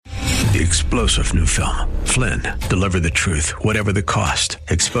the explosive new film, Flynn, Deliver the Truth, Whatever the Cost,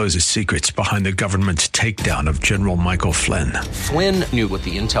 exposes secrets behind the government's takedown of General Michael Flynn. Flynn knew what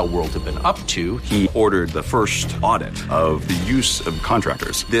the intel world had been up to. He ordered the first audit of the use of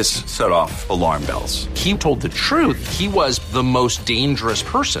contractors. This set off alarm bells. He told the truth. He was the most dangerous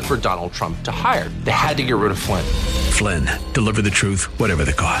person for Donald Trump to hire. They had to get rid of Flynn. Flynn, Deliver the Truth, Whatever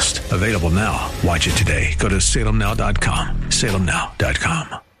the Cost. Available now. Watch it today. Go to salemnow.com.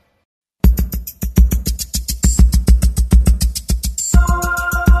 salemnow.com.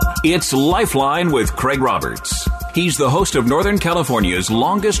 It's Lifeline with Craig Roberts. He's the host of Northern California's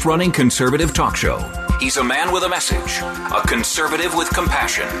longest-running conservative talk show. He's a man with a message, a conservative with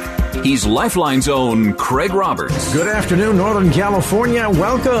compassion. He's Lifeline's own Craig Roberts. Good afternoon, Northern California.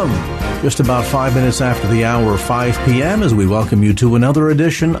 Welcome. Just about 5 minutes after the hour of 5 p.m. as we welcome you to another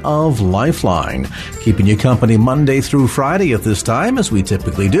edition of Lifeline. Keeping you company Monday through Friday at this time, as we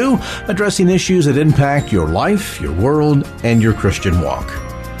typically do, addressing issues that impact your life, your world, and your Christian walk.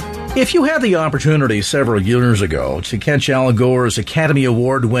 If you had the opportunity several years ago to catch Al Gore's Academy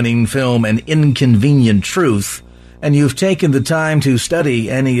Award-winning film An Inconvenient Truth, and you've taken the time to study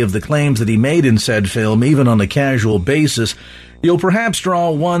any of the claims that he made in said film, even on a casual basis, you'll perhaps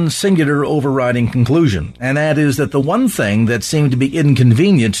draw one singular overriding conclusion, and that is that the one thing that seemed to be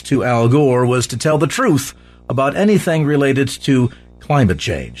inconvenient to Al Gore was to tell the truth about anything related to climate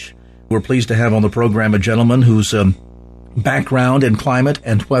change. We're pleased to have on the program a gentleman whose background in climate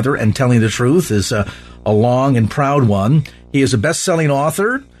and weather and telling the truth is a long and proud one. He is a best-selling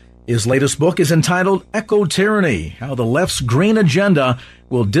author. His latest book is entitled Eco-Tyranny, How the Left's Green Agenda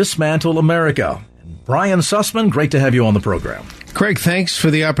Will Dismantle America. Brian Sussman, great to have you on the program. Craig, thanks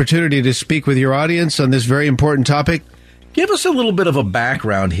for the opportunity to speak with your audience on this very important topic. Give us a little bit of a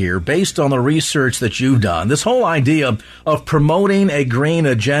background here based on the research that you've done. This whole idea of promoting a green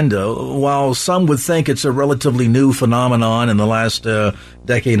agenda, while some would think it's a relatively new phenomenon in the last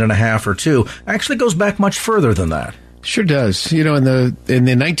decade and a half or two, actually goes back much further than that. Sure does. You know, in the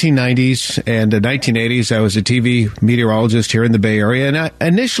 1990s and 1980s, I was a TV meteorologist here in the Bay Area, and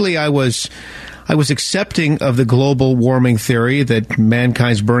initially I was accepting of the global warming theory that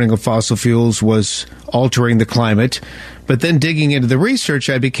mankind's burning of fossil fuels was altering the climate. But then digging into the research,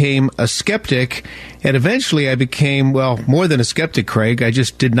 I became a skeptic, and eventually I became, well, more than a skeptic, Craig. I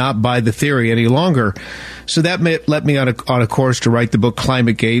just did not buy the theory any longer. So that let me on a course to write the book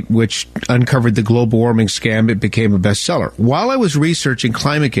ClimateGate, which uncovered the global warming scam. It became a bestseller. While I was researching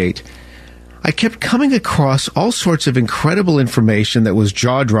ClimateGate, I kept coming across all sorts of incredible information that was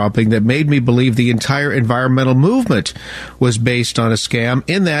jaw-dropping that made me believe the entire environmental movement was based on a scam,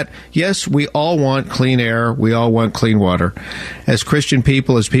 in that, yes, we all want clean air, we all want clean water. As Christian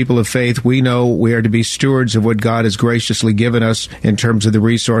people, as people of faith, we know we are to be stewards of what God has graciously given us in terms of the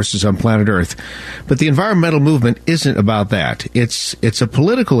resources on planet Earth. But the environmental movement isn't about that. It's a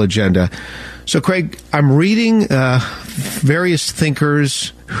political agenda. So, Craig, I'm reading various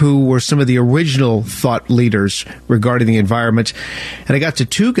thinkers who were some of the original thought leaders regarding the environment. And I got to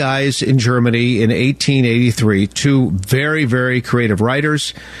two guys in Germany in 1883, two very, very creative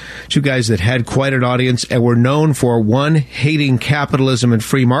writers, two guys that had quite an audience and were known for, one, hating capitalism and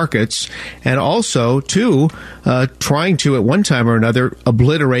free markets, and also, two, trying to, at one time or another,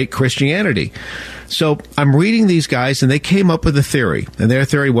 obliterate Christianity. So I'm reading these guys, and they came up with a theory. And their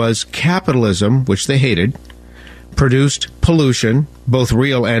theory was capitalism, which they hated, produced pollution, both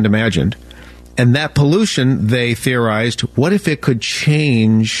real and imagined. And that pollution, they theorized, what if it could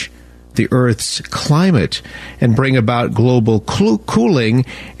change the Earth's climate and bring about global cooling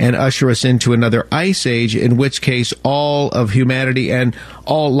and usher us into another ice age, in which case all of humanity and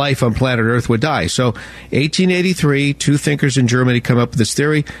all life on planet Earth would die. So 1883, two thinkers in Germany come up with this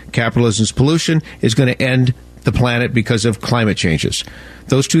theory: capitalism's pollution is going to end the planet because of climate changes.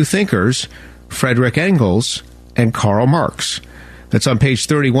 Those two thinkers, Friedrich Engels and Karl Marx. That's on page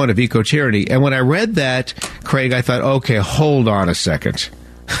 31 of Eco-Tyranny. And when I read that, Craig, I thought, okay, hold on a second.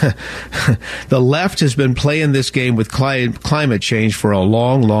 The left has been playing this game with climate change for a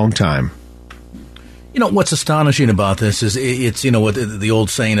long, long time. You know, what's astonishing about this is it's, you know, what the old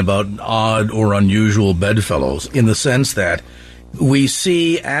saying about odd or unusual bedfellows, in the sense that we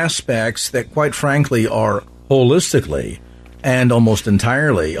see aspects that, quite frankly, are holistically and almost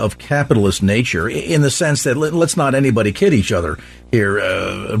entirely of capitalist nature, in the sense that let's not anybody kid each other.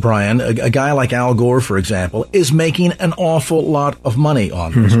 here, Brian. A guy like Al Gore, for example, is making an awful lot of money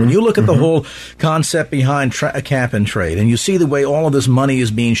on this. When you look at the whole concept behind cap and trade, and you see the way all of this money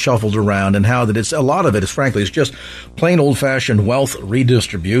is being shuffled around, and how that it's a lot of it is, frankly, it's just plain old-fashioned wealth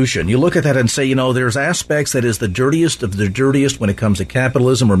redistribution. You look at that and say, there's aspects that is the dirtiest of the dirtiest when it comes to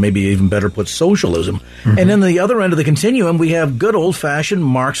capitalism, or maybe even better put, socialism. And then the other end of the continuum, we have good old-fashioned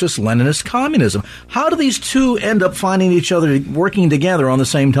Marxist-Leninist communism. How do these two end up finding each other, working together on the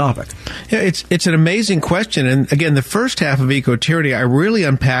same topic? Yeah, it's an amazing question. And again, the first half of Eco-Tyranny, I really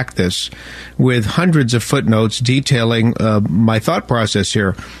unpacked this with hundreds of footnotes detailing my thought process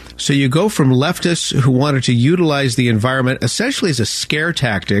here. So you go from leftists who wanted to utilize the environment essentially as a scare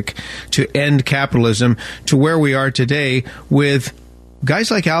tactic to end capitalism to where we are today with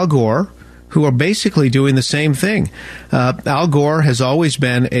guys like Al Gore, who are basically doing the same thing. Al Gore has always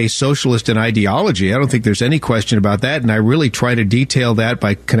been a socialist in ideology. I don't think there's any question about that, and I really try to detail that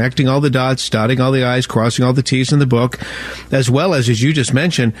by connecting all the dots, dotting all the I's, crossing all the T's in the book, as well as you just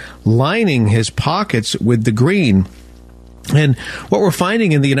mentioned, lining his pockets with the green. And what we're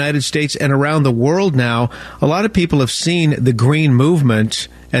finding in the United States and around the world now, a lot of people have seen the green movement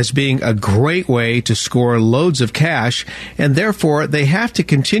as being a great way to score loads of cash, and therefore they have to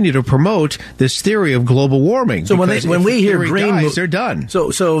continue to promote this theory of global warming. So when we hear green, they're done.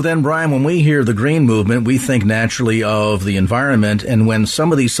 So then, Brian, when we hear the green movement, we think naturally of the environment, and when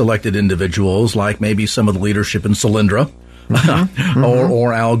some of these selected individuals, like maybe some of the leadership in Solyndra,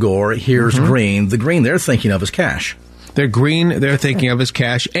 or Al Gore, hears green, the green they're thinking of is cash. They're green, they're thinking of as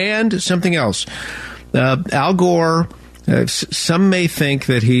cash, and something else. Al Gore, some may think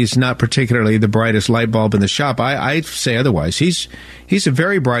that he's not particularly the brightest light bulb in the shop. I say otherwise. He's a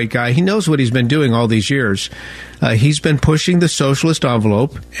very bright guy. He knows what he's been doing all these years. He's been pushing the socialist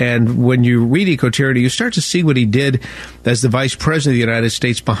envelope, and when you read Eco-Tyranny, you start to see what he did as the vice president of the United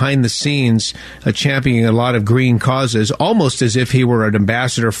States behind the scenes, championing a lot of green causes, almost as if he were an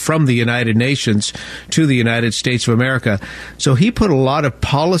ambassador from the United Nations to the United States of America. So he put a lot of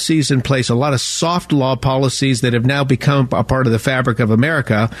policies in place, a lot of soft law policies that have now become a part of the fabric of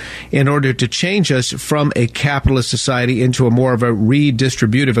America in order to change us from a capitalist society into a more of a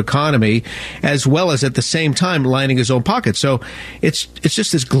redistributive economy, as well as at the same time lining his own pocket. So it's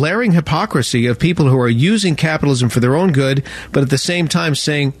just this glaring hypocrisy of people who are using capitalism for their own good, but at the same time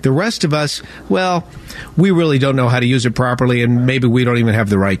saying the rest of us, well, we really don't know how to use it properly, and maybe we don't even have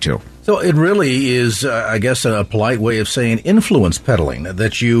the right to. So it really is, I guess, a polite way of saying influence peddling,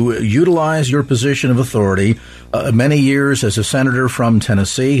 that you utilize your position of authority. Many years as a senator from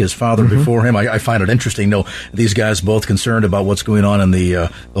Tennessee, his father before him. I find it interesting. These guys both concerned about what's going on in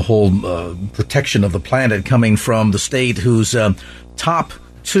the whole protection of the planet, coming from the state whose top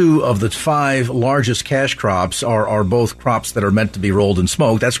 2 of the 5 largest cash crops are both crops that are meant to be rolled in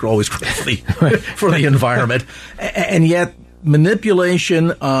smoke. That's always great for the environment. And yet,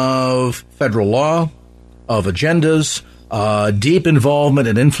 manipulation of federal law, of agendas, deep involvement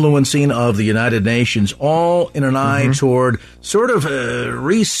and influencing of the United Nations, all in an eye toward sort of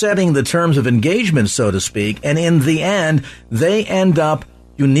resetting the terms of engagement, so to speak. And in the end, they end up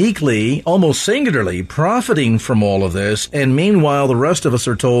uniquely, almost singularly, profiting from all of this. And meanwhile, the rest of us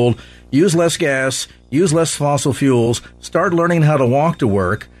are told, use less gas, use less fossil fuels, start learning how to walk to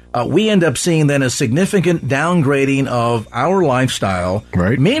work. We end up seeing then a significant downgrading of our lifestyle.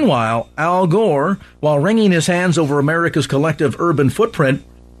 Right. Meanwhile, Al Gore, while wringing his hands over America's collective urban footprint,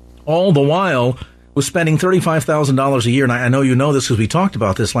 all the while was spending $35,000 a year. And I know you know this because we talked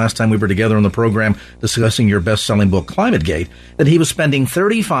about this last time we were together on the program discussing your best-selling book, ClimateGate, that he was spending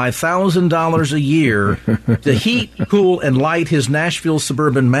 $35,000 a year to heat, cool, and light his Nashville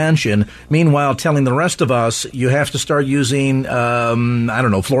suburban mansion, meanwhile telling the rest of us you have to start using,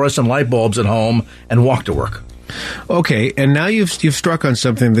 fluorescent light bulbs at home and walk to work. Okay, and now you've struck on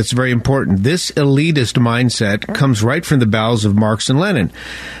something that's very important. This elitist mindset comes right from the bowels of Marx and Lenin.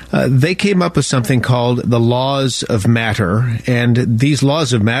 They came up with something called the laws of matter, and these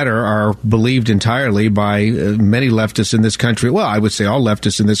laws of matter are believed entirely by many leftists in this country. Well, I would say all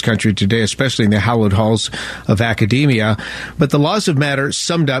leftists in this country today, especially in the hallowed halls of academia. But the laws of matter,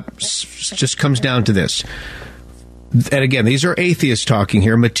 summed up, just comes down to this. And again, these are atheists talking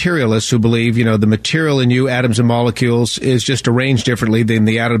here, materialists who believe, the material in you, atoms and molecules, is just arranged differently than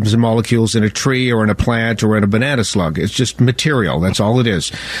the atoms and molecules in a tree or in a plant or in a banana slug. It's just material. That's all it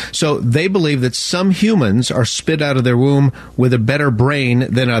is. So they believe that some humans are spit out of their womb with a better brain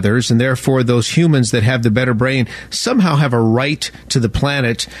than others, and therefore those humans that have the better brain somehow have a right to the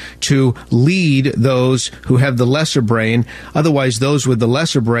planet to lead those who have the lesser brain. Otherwise, those with the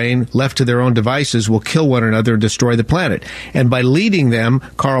lesser brain, left to their own devices, will kill one another and destroy the the planet. And by leading them,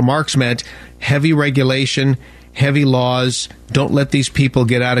 Karl Marx meant heavy regulation, heavy laws. Don't let these people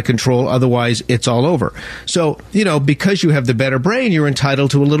get out of control, otherwise it's all over. So, because you have the better brain, you're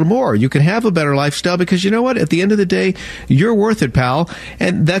entitled to a little more. You can have a better lifestyle because, you know what? At the end of the day, you're worth it, pal.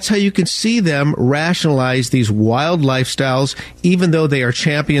 And that's how you can see them rationalize these wild lifestyles, even though they are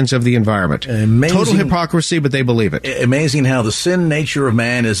champions of the environment. Amazing. Total hypocrisy, but they believe it. Amazing how the sin nature of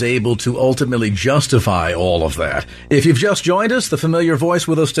man is able to ultimately justify all of that. If you've just joined us, the familiar voice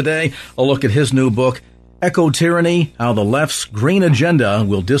with us today, a look at his new book, Eco-Tyranny, How the Left's Green Agenda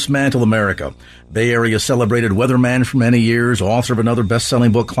Will Dismantle America. Bay Area celebrated weatherman for many years, author of another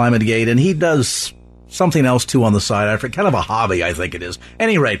best-selling book, ClimateGate, and he does something else, too, on the side. I forget, kind of a hobby, I think it is.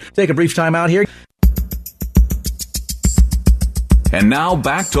 Any rate, take a brief time out here. And now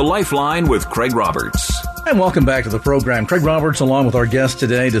back to Lifeline with Craig Roberts. And welcome back to the program. Craig Roberts, along with our guest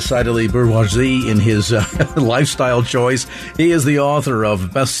today, decidedly bourgeoisie in his lifestyle choice. He is the author of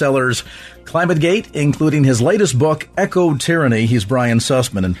bestsellers ClimateGate, including his latest book, Eco-Tyranny. He's Brian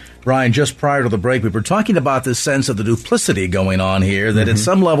Sussman. And Brian, just prior to the break, we were talking about this sense of the duplicity going on here, that at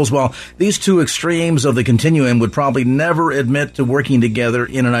some levels, well, these two extremes of the continuum would probably never admit to working together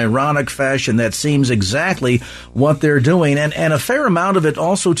in an ironic fashion. That seems exactly what they're doing. And a fair amount of it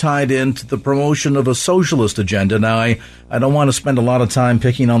also tied into the promotion of a socialist agenda. Now, I don't want to spend a lot of time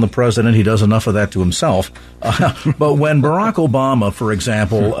picking on the president. He does enough of that to himself. But when Barack Obama, for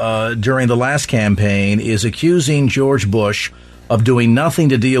example, during the last campaign, is accusing George Bush of doing nothing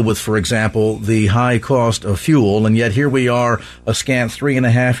to deal with, for example, the high cost of fuel, and yet here we are a scant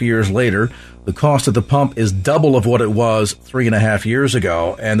 3.5 years later. The cost at the pump is double of what it was 3.5 years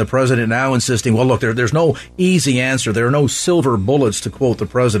ago, and the president now insisting, well, look, there's no easy answer. There are no silver bullets, to quote the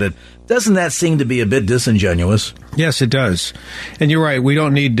president. Doesn't that seem to be a bit disingenuous? Yes, it does. And you're right. We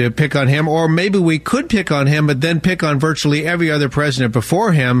don't need to pick on him, or maybe we could pick on him, but then pick on virtually every other president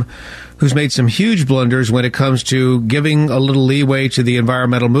before him who's made some huge blunders when it comes to giving a little leeway to the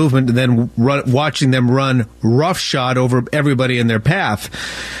environmental movement and then watching them run roughshod over everybody in their path.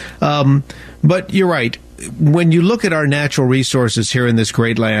 But you're right. When you look at our natural resources here in this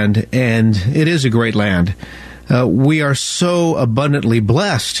great land, and it is a great land, we are so abundantly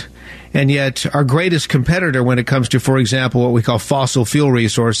blessed. And yet our greatest competitor when it comes to, for example, what we call fossil fuel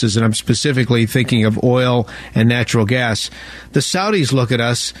resources, and I'm specifically thinking of oil and natural gas, the Saudis look at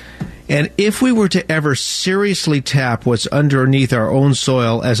us, and if we were to ever seriously tap what's underneath our own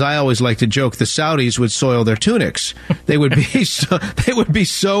soil, as I always like to joke, the Saudis would soil their tunics. They would be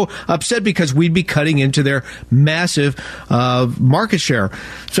so upset because we'd be cutting into their massive market share.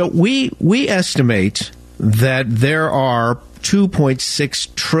 So we estimate that there are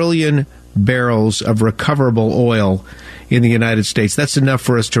 2.6 trillion barrels of recoverable oil in the United States. That's enough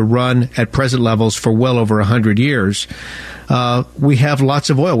for us to run at present levels for well over 100 years. We have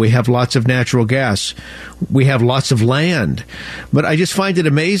lots of oil. We have lots of natural gas. We have lots of land. But I just find it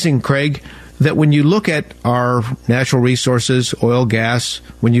amazing, Craig, that when you look at our natural resources, oil, gas,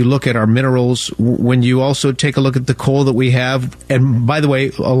 when you look at our minerals, when you also take a look at the coal that we have, and by the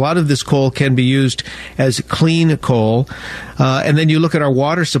way, a lot of this coal can be used as clean coal, and then you look at our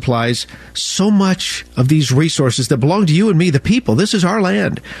water supplies, so much of these resources that belong to you and me, the people, this is our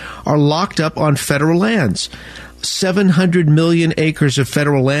land, are locked up on federal lands. 700 million acres of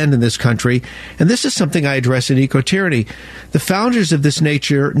federal land in this country, and this is something I address in Eco-Tyranny. The founders of this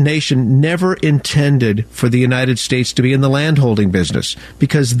nation never intended for the United States to be in the landholding business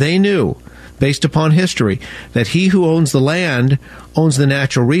because they knew, based upon history, that he who owns the land owns the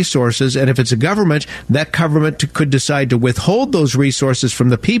natural resources, and if it's a government, that government could decide to withhold those resources from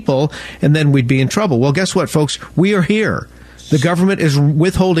the people, and then we'd be in trouble. Well, guess what, folks? We are here. The government is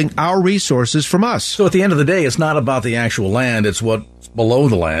withholding our resources from us. So at the end of the day, it's not about the actual land. It's what's below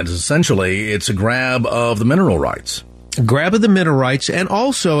the land. Essentially, it's a grab of the mineral rights. Grab of the mineral rights. And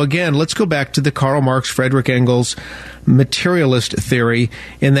also, again, let's go back to the Karl Marx, Friedrich Engels materialist theory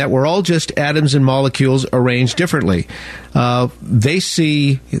in that we're all just atoms and molecules arranged differently. They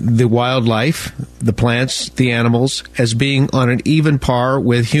see the wildlife, the plants, the animals, as being on an even par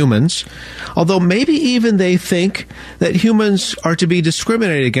with humans, although maybe even they think that humans are to be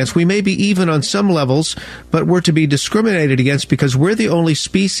discriminated against. We may be even on some levels, but we're to be discriminated against because we're the only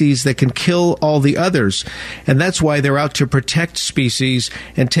species that can kill all the others. And that's why they're out to protect species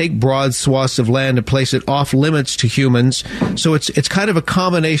and take broad swaths of land and place it off limits to humans. So it's kind of a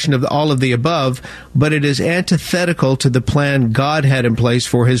combination of all of the above, but it is antithetical to the plan God had in place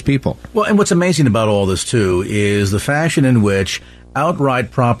for his people. Well, and what's amazing about all this, too, is the fashion in which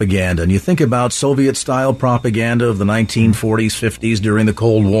outright propaganda, and you think about Soviet-style propaganda of the 1940s, 50s during the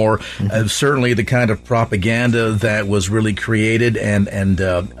Cold War, certainly the kind of propaganda that was really created and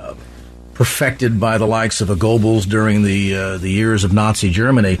perfected by the likes of a Goebbels during the years of Nazi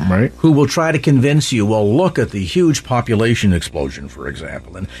Germany, right, who will try to convince you, well, look at the huge population explosion, for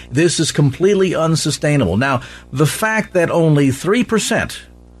example, and this is completely unsustainable. Now, the fact that only 3%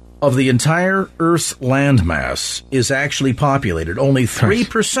 of the entire Earth's landmass is actually populated, only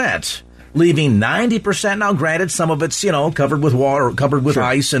 3%, leaving 90%. Now, granted, some of it's, covered with water, covered with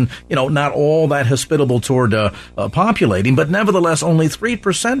ice, and, not all that hospitable toward populating, but nevertheless, only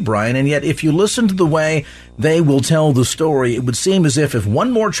 3%, Brian. And yet, if you listen to the way they will tell the story, it would seem as if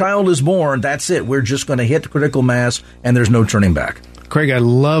one more child is born, that's it. We're just going to hit critical mass, and there's no turning back. Craig, I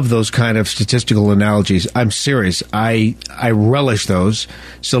love those kind of statistical analogies. I'm serious. I relish those.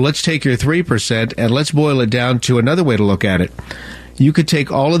 So let's take your 3% and let's boil it down to another way to look at it. You could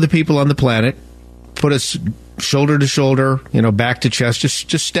take all of the people on the planet, put us shoulder to shoulder, back to chest,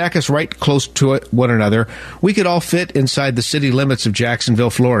 just stack us right close to one another. We could all fit inside the city limits of Jacksonville,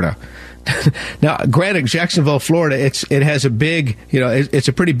 Florida. Now, granted, Jacksonville, Florida, it has a big, it's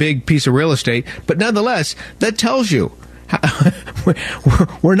a pretty big piece of real estate, but nonetheless, that tells you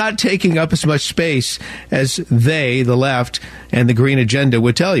we're not taking up as much space as the left, and the Green Agenda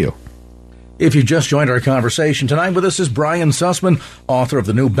would tell you. If you just joined our conversation tonight, with us is Brian Sussman, author of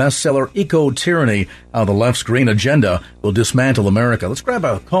the new bestseller, Eco-Tyranny, How the Left's Green Agenda Will Dismantle America. Let's grab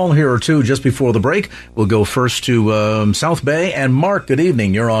a call here or two just before the break. We'll go first to South Bay. And Mark, good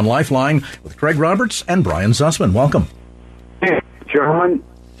evening. You're on Lifeline with Craig Roberts and Brian Sussman. Welcome. Hey, gentlemen.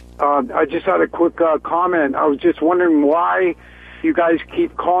 I just had a quick comment. I was just wondering why you guys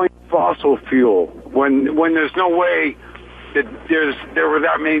keep calling fossil fuel when there's no way that there were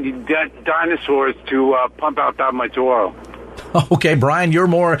that many dinosaurs to pump out that much oil. Okay, Brian, you're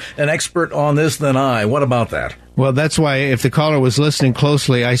more an expert on this than I. What about that? Well, that's why, if the caller was listening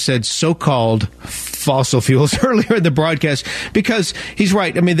closely, I said so-called fossil fuels earlier in the broadcast, because he's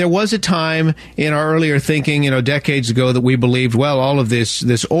right. I mean, there was a time in our earlier thinking, decades ago, that we believed, well, all of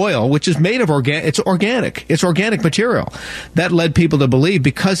this oil, which is made of it's organic material. That led people to believe,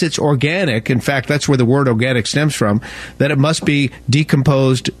 because it's organic, in fact, that's where the word organic stems from, that it must be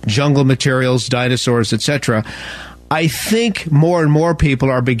decomposed jungle materials, dinosaurs, etc. I think more and more people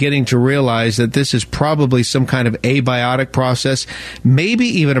are beginning to realize that this is probably some kind of abiotic process, maybe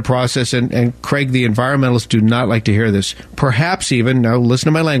even a process, and Craig, the environmentalists do not like to hear this, perhaps even, now listen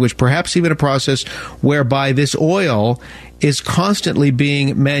to my language, perhaps even a process whereby this oil is constantly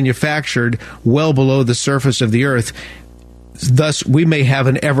being manufactured well below the surface of the earth. Thus, we may have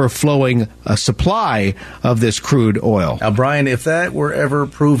an ever-flowing supply of this crude oil. Now, Brian, if that were ever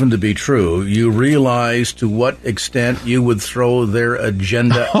proven to be true, you realize to what extent you would throw their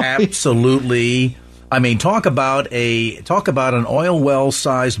agenda absolutely... I mean, talk about an oil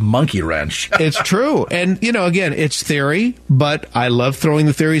well-sized monkey wrench. It's true. And, again, it's theory, but I love throwing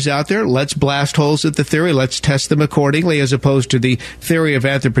the theories out there. Let's blast holes at the theory. Let's test them accordingly, as opposed to the theory of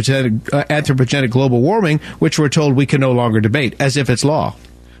anthropogenic global warming, which we're told we can no longer debate, as if it's law.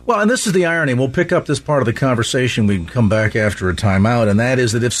 Well, and this is the irony. We'll pick up this part of the conversation. We can come back after a timeout, and that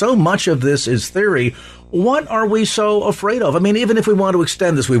is that if so much of this is theory, what are we so afraid of? I mean, even if we want to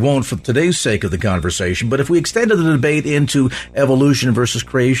extend this, we won't for today's sake of the conversation, but if we extended the debate into evolution versus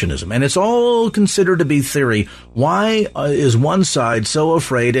creationism, and it's all considered to be theory, why is one side so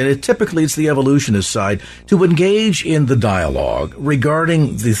afraid, and typically it's the evolutionist side, to engage in the dialogue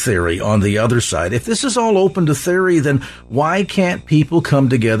regarding the theory on the other side? If this is all open to theory, then why can't people come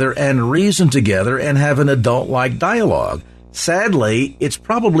together and reason together and have an adult-like dialogue? Sadly, it's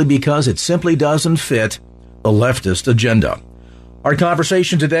probably because it simply doesn't fit the leftist agenda. Our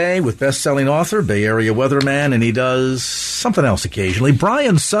conversation today with best-selling author, Bay Area weatherman, and he does something else occasionally,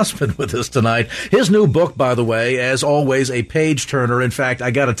 Brian Sussman, with us tonight. His new book, by the way, as always, a page-turner. In fact,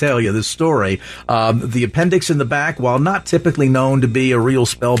 I got to tell you this story. The appendix in the back, while not typically known to be a real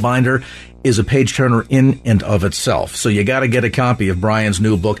spellbinder, is a page-turner in and of itself. So you got to get a copy of Brian's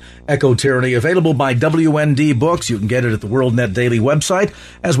new book, Eco-Tyranny, available by WND Books. You can get it at the WorldNet Daily website,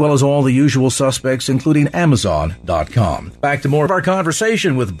 as well as all the usual suspects, including Amazon.com. Back to more of our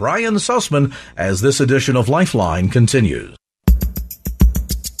conversation with Brian Sussman as this edition of Lifeline continues.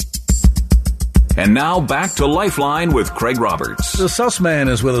 And now back to Lifeline with Craig Roberts. The Sussman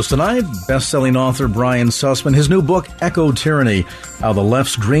is with us tonight. Best-selling author Brian Sussman. His new book, Eco-Tyranny, How the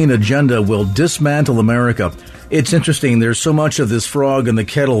Left's Green Agenda Will Dismantle America. It's interesting. There's so much of this frog in the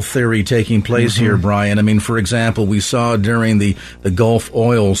kettle theory taking place here, Brian. I mean, for example, we saw during the Gulf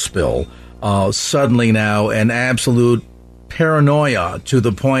oil spill, suddenly now an absolute paranoia to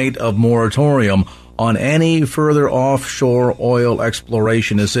the point of moratorium on any further offshore oil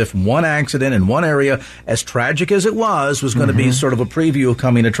exploration, as if one accident in one area, as tragic as it was going to be sort of a preview of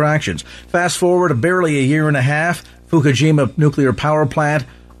coming attractions. Fast forward barely a year and a half, Fukushima nuclear power plant,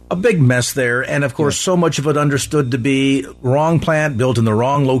 a big mess there, and of course so much of it understood to be wrong plant, built in the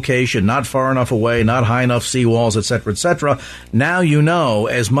wrong location, not far enough away, not high enough seawalls, etc., etc. Now you know,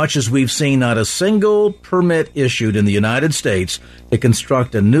 as much as we've seen not a single permit issued in the United States to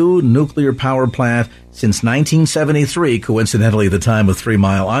construct a new nuclear power plant since 1973, coincidentally the time of 3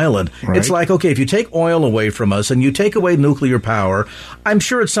 Mile Island. Right. It's like, okay, if you take oil away from us and you take away nuclear power, I'm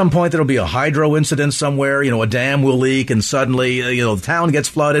sure at some point there'll be a hydro incident somewhere, a dam will leak and suddenly, the town gets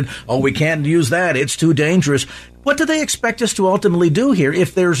flooded. Oh, we can't use that. It's too dangerous. What do they expect us to ultimately do here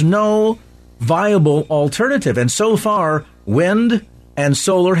if there's no viable alternative? And so far, wind and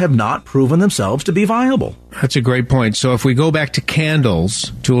solar have not proven themselves to be viable. That's a great point. So if we go back to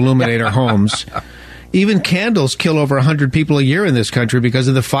candles to illuminate our homes, even candles kill over 100 people a year in this country because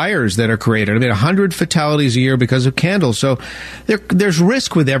of the fires that are created. 100 fatalities a year because of candles. So there's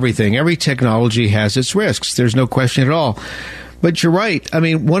risk with everything. Every technology has its risks. There's no question at all. But you're right.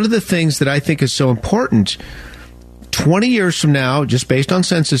 One of the things that I think is so important, 20 years from now, just based on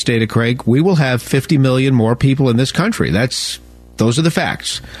census data, Craig, we will have 50 million more people in this country. Those are the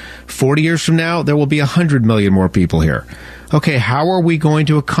facts. 40 years from now, there will be 100 million more people here. Okay, how are we going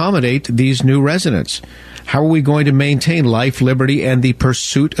to accommodate these new residents? How are we going to maintain life, liberty, and the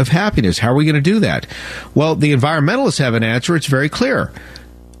pursuit of happiness? How are we going to do that? Well, the environmentalists have an answer. It's very clear.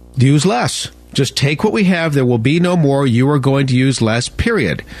 Use less. Just take what we have. There will be no more. You are going to use less,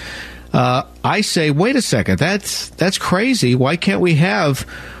 period. I say, wait a second. That's crazy. Why can't we have...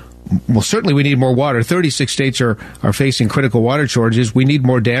 Well, certainly we need more water. 36 states are facing critical water shortages. We need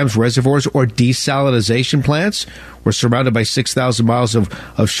more dams, reservoirs, or desalinization plants. We're surrounded by 6,000 miles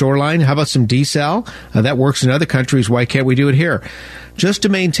of shoreline. How about some desal? That works in other countries. Why can't we do it here? Just to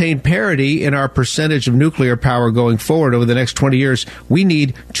maintain parity in our percentage of nuclear power going forward over the next 20 years, we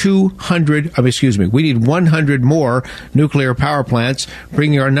need 100 more nuclear power plants,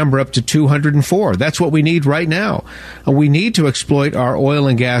 bringing our number up to 204. That's what we need right now. We need to exploit our oil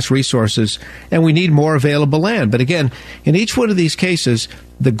and gas resources, and we need more available land. But again, in each one of these cases,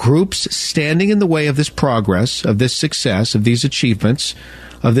 the groups standing in the way of this progress, of this success, of these achievements,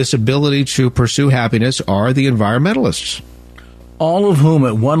 of this ability to pursue happiness are the environmentalists. All of whom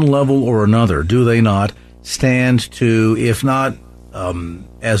at one level or another, do they not, stand to, if not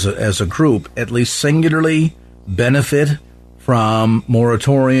as a group, at least singularly benefit from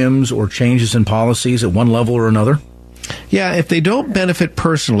moratoriums or changes in policies at one level or another? Yeah, if they don't benefit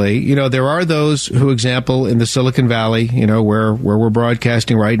personally, there are those who, example, in the Silicon Valley, where we're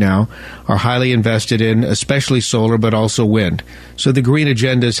broadcasting right now, are highly invested in especially solar, but also wind. So the green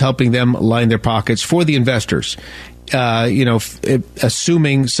agenda is helping them line their pockets for the investors.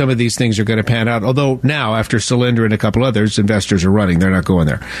 Assuming some of these things are going to pan out. Although now, after Solyndra and a couple others, investors are running. They're not going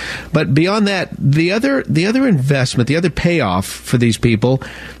there. But beyond that, the other investment, the other payoff for these people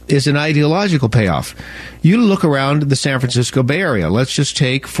is an ideological payoff. You look around the San Francisco Bay Area. Let's just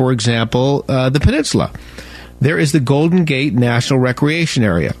take, for example, the peninsula. There is the Golden Gate National Recreation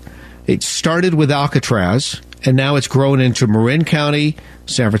Area. It started with Alcatraz, and now it's grown into Marin County,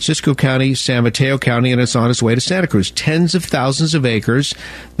 San Francisco County, San Mateo County, and it's on its way to Santa Cruz. Tens of thousands of acres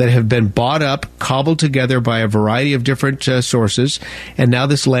that have been bought up, cobbled together by a variety of different sources, and now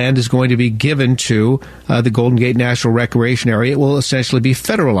this land is going to be given to the Golden Gate National Recreation Area. It will essentially be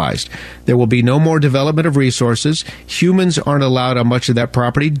federalized. There will be no more development of resources. Humans aren't allowed on much of that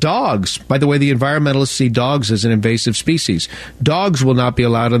property. Dogs, by the way, the environmentalists see dogs as an invasive species. Dogs will not be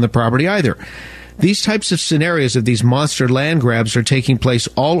allowed on the property either. These types of scenarios of these monster land grabs are taking place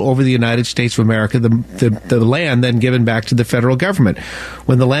all over the United States of America, the land then given back to the federal government.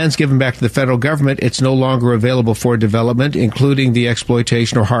 When the land's given back to the federal government, it's no longer available for development, including the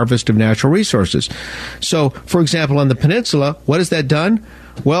exploitation or harvest of natural resources. So, for example, on the peninsula, what has that done?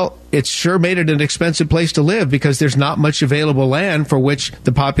 Well, it's sure made it an expensive place to live because there's not much available land for which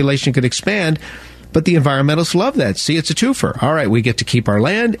the population could expand. But the environmentalists love that. See, it's a twofer. All right, we get to keep our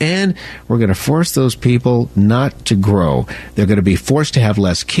land, and we're going to force those people not to grow. They're going to be forced to have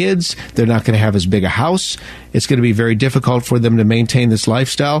less kids. They're not going to have as big a house. It's going to be very difficult for them to maintain this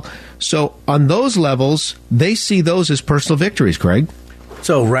lifestyle. So on those levels, they see those as personal victories, Craig.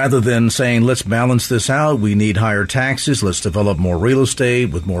 So rather than saying, let's balance this out, we need higher taxes, let's develop more real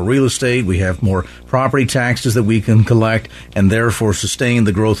estate. With more real estate, we have more property taxes that we can collect and therefore sustain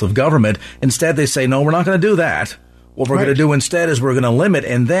the growth of government. Instead, they say, no, we're not going to do that. What we're going to do instead is we're going to limit,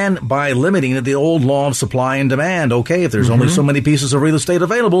 and then by limiting the old law of supply and demand, okay, if there's only so many pieces of real estate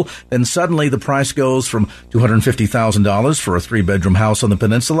available, then suddenly the price goes from $250,000 for a 3-bedroom house on the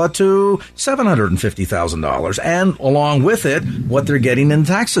peninsula to $750,000, and along with it, what they're getting in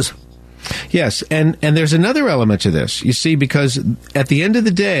taxes. Yes, and there's another element to this. You see, because at the end of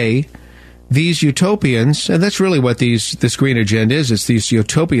the day, these utopians, and that's really what this green agenda is, it's these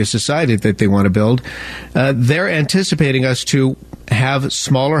utopia society that they want to build, they're anticipating us to have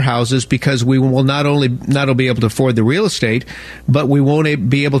smaller houses because we will not only be able to afford the real estate, but we won't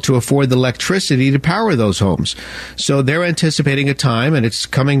be able to afford the electricity to power those homes. So they're anticipating a time, and it's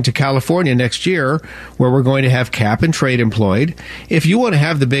coming to California next year, where we're going to have cap and trade employed. If you want to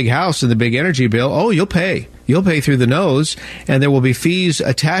have the big house and the big energy bill, you'll pay. You'll pay through the nose, and there will be fees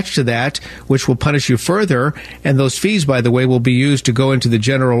attached to that, which will punish you further. And those fees, by the way, will be used to go into the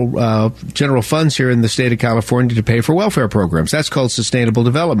general funds here in the state of California to pay for welfare programs. That's called sustainable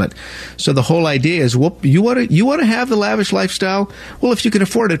development. So the whole idea is, you want to have the lavish lifestyle? Well, if you can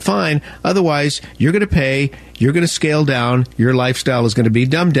afford it, fine. Otherwise, you're going to pay. You're going to scale down. Your lifestyle is going to be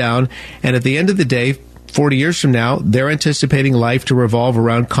dumbed down. And at the end of the day, 40 years from now, they're anticipating life to revolve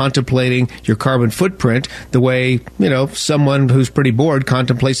around contemplating your carbon footprint the way, someone who's pretty bored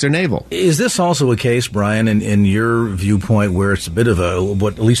contemplates their navel. Is this also a case, Brian, in your viewpoint, where it's a bit of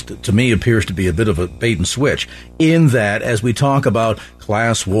what at least to me appears to be a bit of a bait and switch, in that as we talk about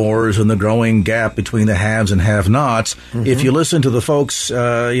class wars and the growing gap between the haves and have-nots, if you listen to the folks,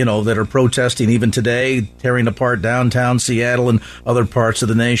 that are protesting even today, tearing apart downtown Seattle and other parts of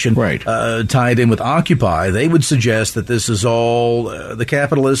the nation, tied in with Occupy, they would suggest that this is all the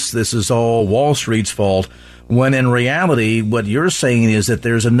capitalists, this is all Wall Street's fault, when in reality, what you're saying is that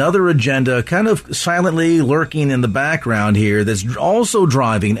there's another agenda kind of silently lurking in the background here that's also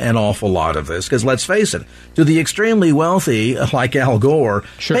driving an awful lot of this. Because let's face it, to the extremely wealthy, like Al Gore,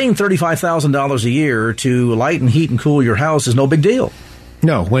 paying $35,000 a year to light and heat and cool your house is no big deal.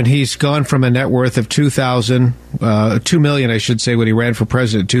 No, when he's gone from a net worth of $2 million, I should say, when he ran for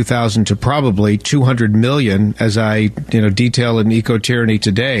president, 2000 to probably $200 million, as I detail in Eco-Tyranny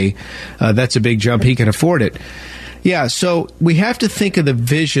today, that's a big jump. He can afford it. Yeah, so we have to think of the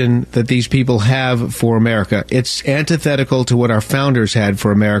vision that these people have for America. It's antithetical to what our founders had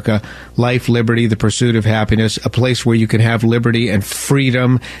for America: life, liberty, the pursuit of happiness, a place where you can have liberty and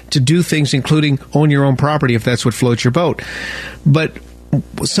freedom to do things, including own your own property if that's what floats your boat. But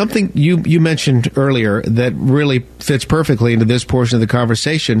something you mentioned earlier that really fits perfectly into this portion of the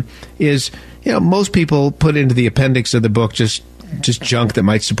conversation is, most people put into the appendix of the book just junk that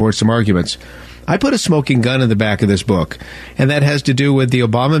might support some arguments. I put a smoking gun in the back of this book, and that has to do with the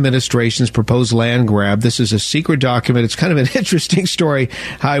Obama administration's proposed land grab. This is a secret document. It's kind of an interesting story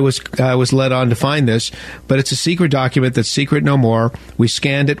how I was led on to find this, but it's a secret document that's secret no more. We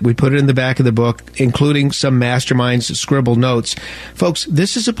scanned it. We put it in the back of the book, including some masterminds' scribbled notes. Folks,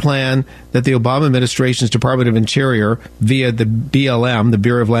 this is a plan that the Obama administration's Department of Interior, via the BLM, the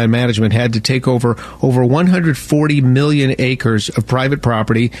Bureau of Land Management, had to take over 140 million acres of private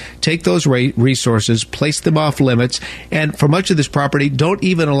property, take those resources, place them off limits, and for much of this property, don't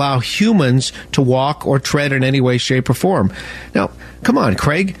even allow humans to walk or tread in any way, shape, or form. Now, come on,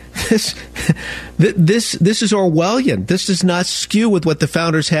 Craig. This is Orwellian. This does not skew with what the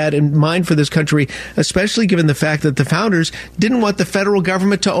founders had in mind for this country, especially given the fact that the founders didn't want the federal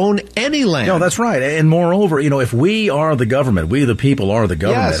government to own any land. No, that's right. And moreover, if we are the government, we the people are the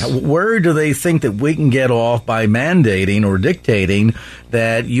government, where do they think that we can get off by mandating or dictating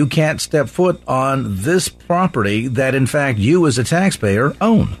that you can't step foot on this property that, in fact, you as a taxpayer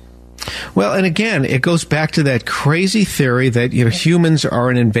own? Well, and again, it goes back to that crazy theory that humans are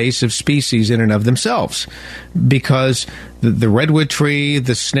an invasive species in and of themselves, because the redwood tree,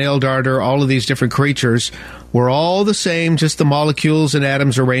 the snail darter, all of these different creatures were all the same, just the molecules and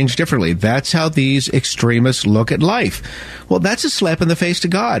atoms arranged differently. That's how these extremists look at life. Well, that's a slap in the face to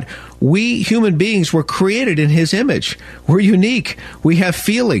God. We human beings were created in His image. We're unique. We have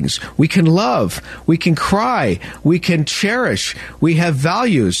feelings. We can love. We can cry. We can cherish. We have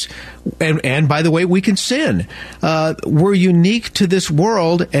values. And by the way, we can sin. We're unique to this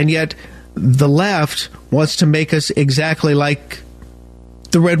world, and yet the left wants to make us exactly like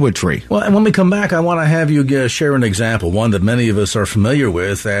the redwood tree. Well, and when we come back, I want to have you share an example, one that many of us are familiar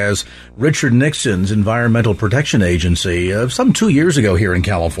with, as Richard Nixon's Environmental Protection Agency, some 2 years ago here in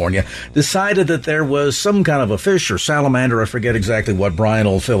California, decided that there was some kind of a fish or salamander, I forget exactly what, Brian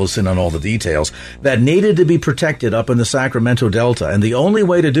will fill us in on all the details, that needed to be protected up in the Sacramento Delta. And the only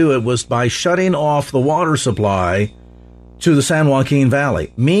way to do it was by shutting off the water supply to the San Joaquin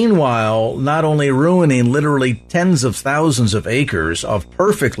Valley. Meanwhile, not only ruining literally tens of thousands of acres of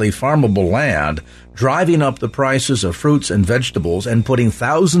perfectly farmable land, driving up the prices of fruits and vegetables and putting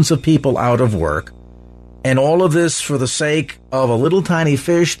thousands of people out of work, and all of this for the sake of a little tiny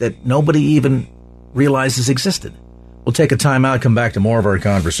fish that nobody even realizes existed. We'll take a time out, come back to more of our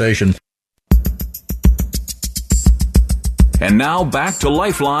conversation. And now back to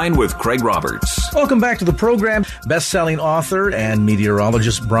Lifeline with Craig Roberts. Welcome back to the program. Best-selling author and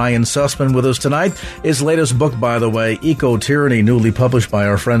meteorologist Brian Sussman with us tonight. His latest book, by the way, Eco-Tyranny, newly published by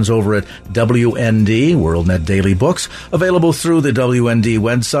our friends over at WND, WorldNet Daily Books, available through the WND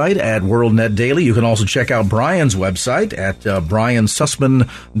website at WorldNet Daily. You can also check out Brian's website at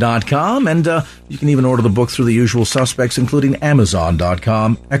briansussman.com, and you can even order the book through the usual suspects, including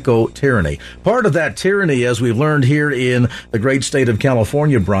Amazon.com, Eco-Tyranny. Part of that tyranny, as we've learned here in the great state of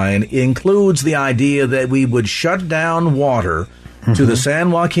California, Brian, includes the idea that we would shut down water to the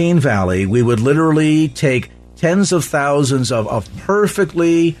San Joaquin Valley. We would literally take tens of thousands of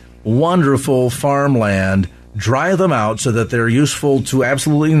perfectly wonderful farmland, dry them out so that they're useful to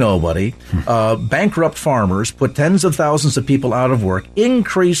absolutely nobody, bankrupt farmers, put tens of thousands of people out of work,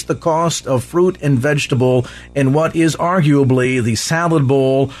 increase the cost of fruit and vegetable in what is arguably the salad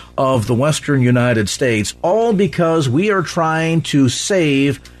bowl of the western United States, all because we are trying to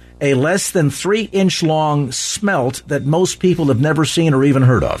save a less than 3-inch long smelt that most people have never seen or even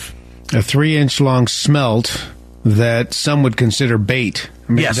heard of. A 3-inch long smelt that some would consider bait.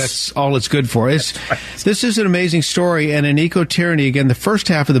 I mean, that's all it's good for. This is an amazing story, and in Eco-Tyranny, again, the first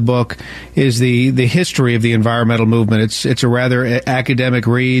half of the book is the history of the environmental movement. It's a rather academic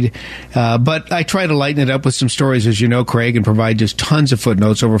read, but I try to lighten it up with some stories, as you know, Craig, and provide just tons of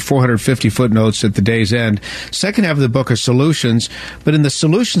footnotes, over 450 footnotes at the day's end. Second half of the book are solutions, but in the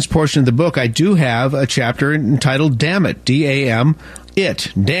solutions portion of the book, I do have a chapter entitled Damn It, D-A-M,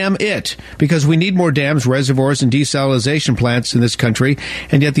 damn it, because we need more dams, reservoirs, and desalination plants in this country,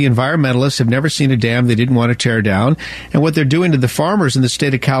 and yet the environmentalists have never seen a dam they didn't want to tear down, and what they're doing to the farmers in the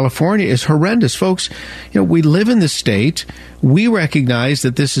state of California is horrendous. Folks, we live in the state. We recognize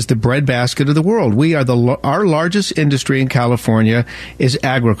that this is the breadbasket of the world. We are our largest industry in California is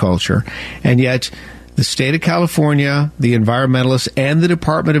agriculture, and yet the state of California, the environmentalists, and the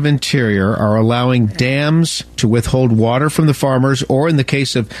Department of Interior are allowing dams to withhold water from the farmers, or in the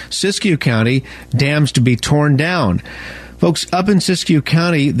case of Siskiyou County, dams to be torn down. Folks, up in Siskiyou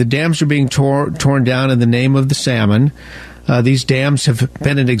County, the dams are being torn down in the name of the salmon. These dams have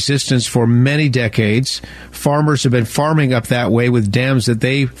been in existence for many decades. Farmers have been farming up that way with dams that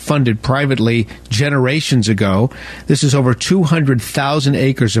they funded privately generations ago. This is over 200,000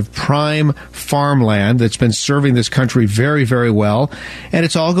 acres of prime farmland that's been serving this country very, very well, and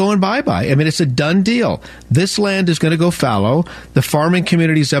it's all going bye-bye. I mean, it's a done deal. This land is going to go fallow. The farming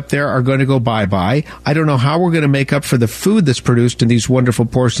communities up there are going to go bye-bye. I don't know how we're going to make up for the food that's produced in these wonderful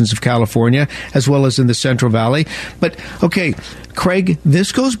portions of California, as well as in the Central Valley. But, okay, Craig,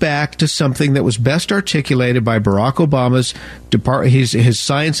 this goes back to something that was best articulated by Barack Obama's his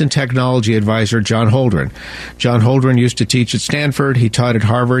science and technology advisor, John Holdren. John Holdren used to teach at Stanford. He taught at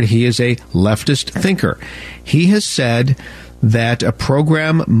Harvard. He is a leftist thinker. He has said that a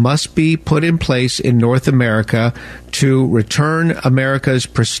program must be put in place in North America to return America's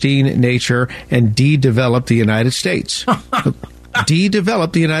pristine nature and de-develop the United States.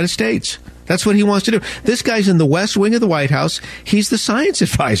 De-develop the United States. That's what he wants to do. This guy's in the West Wing of the White House. He's the science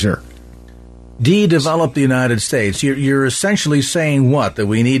advisor. De-develop the United States. You're essentially saying what? That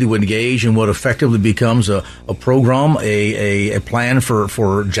we need to engage in what effectively becomes a program, a plan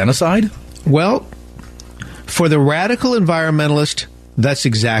for genocide? Well, for the radical environmentalist, that's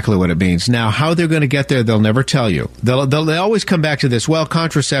exactly what it means. Now, how they're going to get there, they'll never tell you. They always come back to this. Well,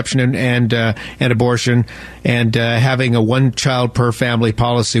 contraception and abortion and having a one-child per family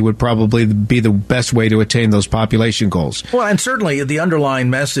policy would probably be the best way to attain those population goals. Well, and certainly the underlying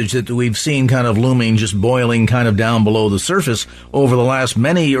message that we've seen kind of looming, just boiling kind of down below the surface over the last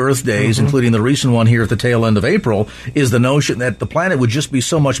many Earth days, including the recent one here at the tail end of April, is the notion that the planet would just be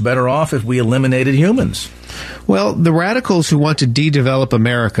so much better off if we eliminated humans. Well, the radicals who want to de-develop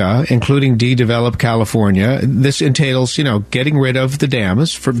America, including de-develop California, this entails, getting rid of the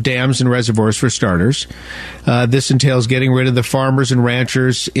dams and reservoirs for starters. This entails getting rid of the farmers and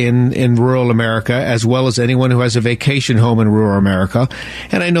ranchers in rural America, as well as anyone who has a vacation home in rural America.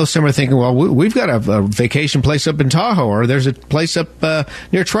 And I know some are thinking, well, we've got a vacation place up in Tahoe, or there's a place up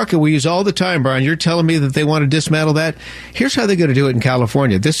near Truckee we use all the time, Brian. You're telling me that they want to dismantle that? Here's how they're going to do it in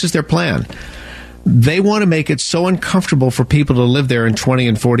California. This is their plan. they want to make it so uncomfortable for people to live there in 20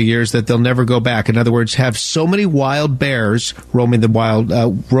 and 40 years that they'll never go back. In other words, have so many wild bears roaming the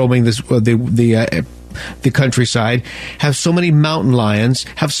countryside, have so many mountain lions,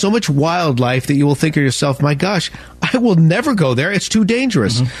 have so much wildlife that you will think to yourself, my gosh, I will never go there. It's too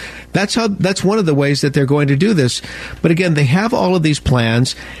dangerous. That's one of the ways that they're going to do this. But again, they have all of these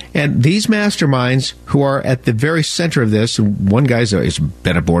plans, and these masterminds who are at the very center of this, one guy's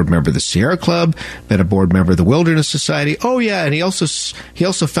been a board member of the Sierra Club, been a board member of the Wilderness Society. Oh yeah, and he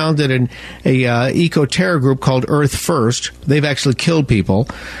also founded an eco-terror group called Earth First. They've actually killed people.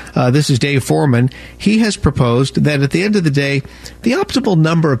 This is Dave Foreman. He has proposed that at the end of the day, the optimal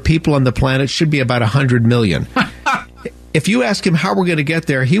number of people on the planet should be about 100 million. If you ask him how we're going to get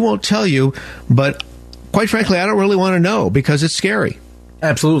there, he won't tell you, but quite frankly, I don't really want to know because it's scary.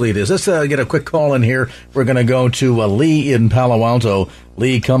 Absolutely it is. Let's get a quick call in here. We're going to go to Lee in Palo Alto.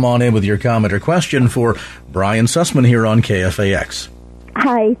 Lee, come on in with your comment or question for Brian Sussman here on KFAX.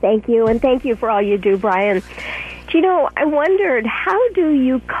 Hi, thank you, and thank you for all you do, Brian. You know, I wondered, how do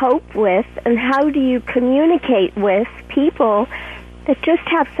you cope with and how do you communicate with people that just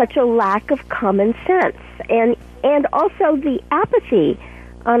have such a lack of common sense and also the apathy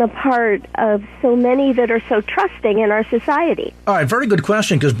on a part of so many that are so trusting in our society? All right, very good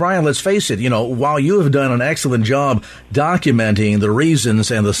question, because, Brian, let's face it, while you have done an excellent job documenting the reasons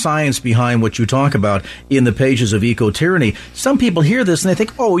and the science behind what you talk about in the pages of Eco-Tyranny, some people hear this and they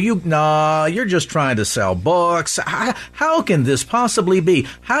think, you're just trying to sell books. How can this possibly be?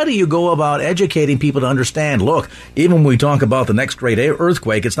 How do you go about educating people to understand, look, even when we talk about the next great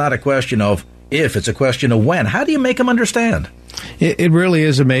earthquake, it's not a question of if, it's a question of when. How do you make them understand? It really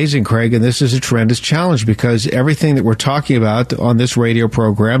is amazing, Craig, and this is a tremendous challenge because everything that we're talking about on this radio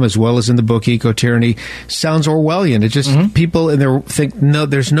program, as well as in the book Eco-Tyranny, sounds Orwellian. It just people in there think, no,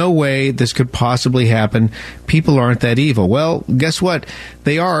 there's no way this could possibly happen. People aren't that evil. Well, guess what?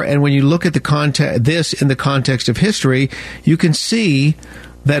 They are, and when you look at this in the context of history, you can see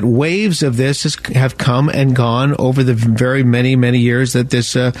that waves of this have come and gone over the very many, many years that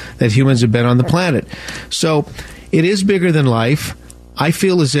that humans have been on the planet. So it is bigger than life. I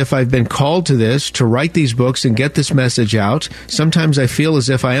feel as if I've been called to this, to write these books and get this message out. Sometimes I feel as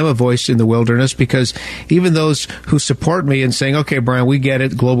if I am a voice in the wilderness because even those who support me and saying, okay, Brian, we get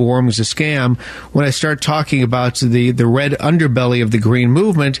it, global warming is a scam, when I start talking about the red underbelly of the green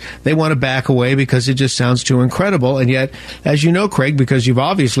movement, they want to back away because it just sounds too incredible. And yet, as you know, Craig, because you've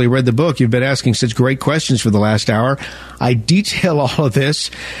obviously read the book, you've been asking such great questions for the last hour, I detail all of this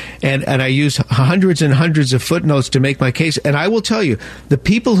and I use hundreds and hundreds of footnotes to make my case. And I will tell you, the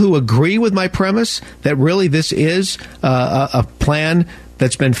people who agree with my premise that really this is a plan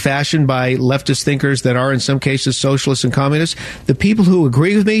that's been fashioned by leftist thinkers that are in some cases socialists and communists, the people who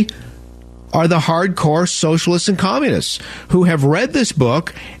agree with me are the hardcore socialists and communists who have read this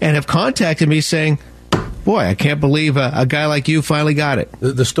book and have contacted me saying, boy, I can't believe a guy like you finally got it.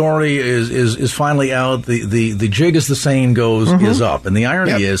 The story is finally out. The jig, as the saying goes, is up. And the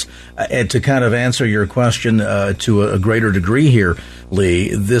irony is, to kind of answer your question to a greater degree here,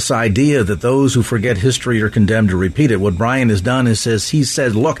 Lee, this idea that those who forget history are condemned to repeat it. What Brian has done is he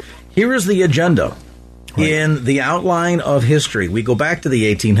said, look, here is the agenda. Right. In the outline of history, we go back to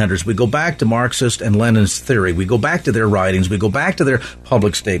the 1800s. We go back to Marxist and Lenin's theory. We go back to their writings. We go back to their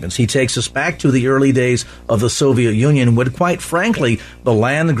public statements. He takes us back to the early days of the Soviet Union when, quite frankly, the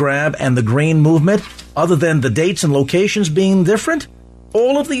land grab and the green movement, other than the dates and locations being different,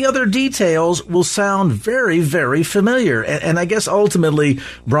 all of the other details will sound very, very familiar. And I guess ultimately,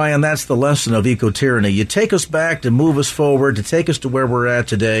 Brian, that's the lesson of Eco-Tyranny. You take us back to move us forward, to take us to where we're at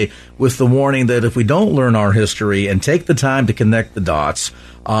today, with the warning that if we don't learn our history and take the time to connect the dots,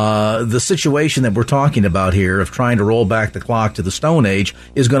 the situation that we're talking about here of trying to roll back the clock to the Stone Age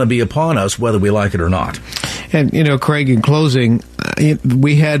is going to be upon us, whether we like it or not. And, Craig, in closing,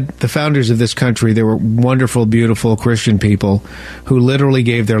 we had the founders of this country. They were wonderful, beautiful Christian people who literally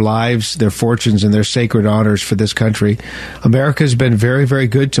gave their lives, their fortunes, and their sacred honors for this country. America's been very, very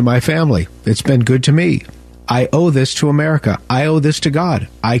good to my family. It's been good to me. I owe this to America. I owe this to God.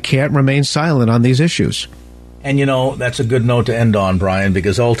 I can't remain silent on these issues. And, that's a good note to end on, Brian,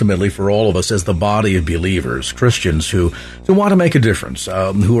 because ultimately for all of us as the body of believers, Christians who want to make a difference,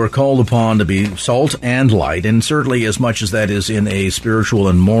 who are called upon to be salt and light, and certainly as much as that is in a spiritual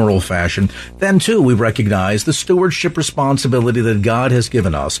and moral fashion, then, too, we recognize the stewardship responsibility that God has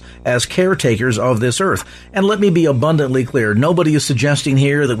given us as caretakers of this earth. And let me be abundantly clear. Nobody is suggesting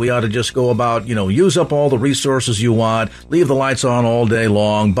here that we ought to just go about, use up all the resources you want, leave the lights on all day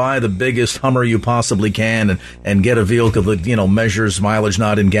long, buy the biggest Hummer you possibly can, and and get a vehicle that, measures mileage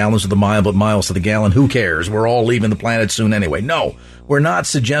not in gallons to the mile, but miles to the gallon. Who cares? We're all leaving the planet soon anyway. No, we're not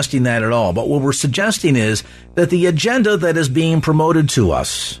suggesting that at all. But what we're suggesting is that the agenda that is being promoted to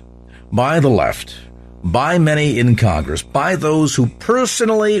us by the left, by many in Congress, by those who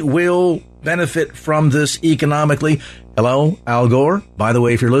personally will benefit from this economically. Hello, Al Gore. By the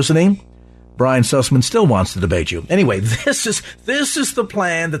way, if you're listening, Brian Sussman still wants to debate you. Anyway, this is the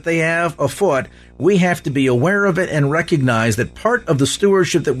plan that they have afoot. We have to be aware of it and recognize that part of the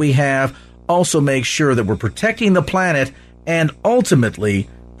stewardship that we have also makes sure that we're protecting the planet and ultimately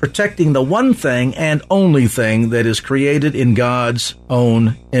protecting the one thing and only thing that is created in God's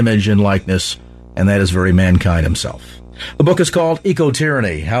own image and likeness, and that is very mankind himself. The book is called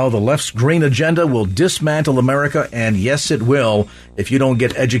Eco-Tyranny, How the Left's Green Agenda Will Dismantle America, and yes, it will, if you don't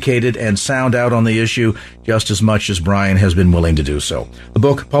get educated and sound out on the issue just as much as Brian has been willing to do so. The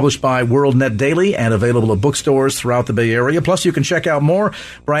book, published by WorldNet Daily and available at bookstores throughout the Bay Area. Plus, you can check out more.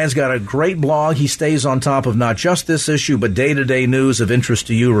 Brian's got a great blog. He stays on top of not just this issue, but day-to-day news of interest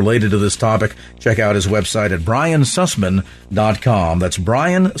to you related to this topic. Check out his website at briansussman.com. That's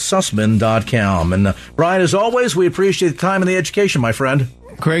briansussman.com. And Brian, as always, we appreciate the time and the education, my friend.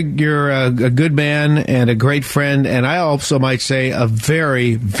 Craig, you're a good man and a great friend, and I also might say a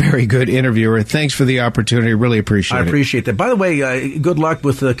very, very good interviewer. Thanks for the opportunity. Really appreciate it. I appreciate that. By the way, good luck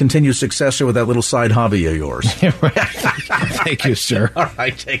with the continued success with that little side hobby of yours. Thank you, sir. All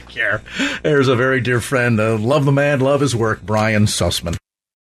right, take care. There's a very dear friend. Love the man, love his work, Brian Sussman.